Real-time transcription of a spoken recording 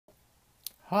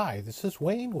Hi, this is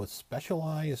Wayne with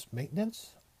Specialized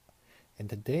Maintenance, and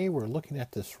today we're looking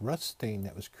at this rust stain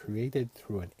that was created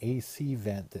through an AC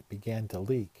vent that began to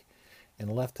leak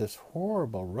and left this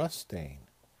horrible rust stain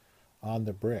on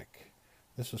the brick.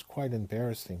 This was quite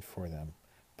embarrassing for them,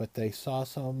 but they saw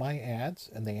some of my ads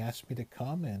and they asked me to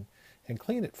come and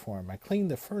clean it for them. I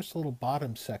cleaned the first little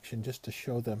bottom section just to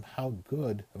show them how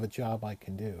good of a job I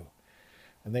can do.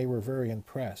 And they were very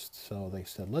impressed, so they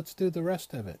said, let's do the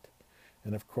rest of it.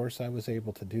 And of course I was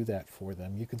able to do that for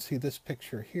them. You can see this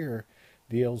picture here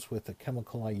deals with the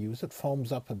chemical I use. It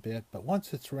foams up a bit, but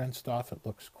once it's rinsed off, it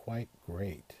looks quite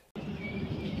great.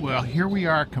 Well, here we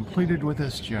are completed with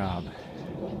this job.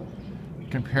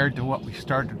 Compared to what we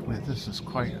started with, this is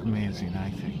quite amazing,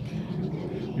 I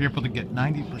think. We're able to get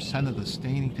 90% of the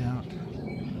staining out.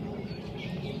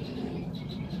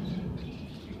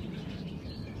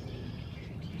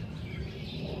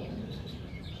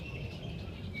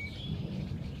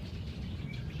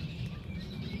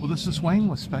 Well, this is Wayne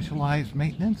with Specialized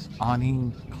Maintenance.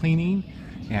 Awning cleaning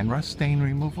and rust stain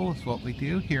removal is what we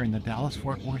do here in the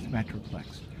Dallas-Fort Worth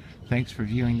Metroplex. Thanks for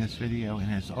viewing this video,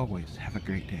 and as always, have a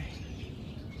great day.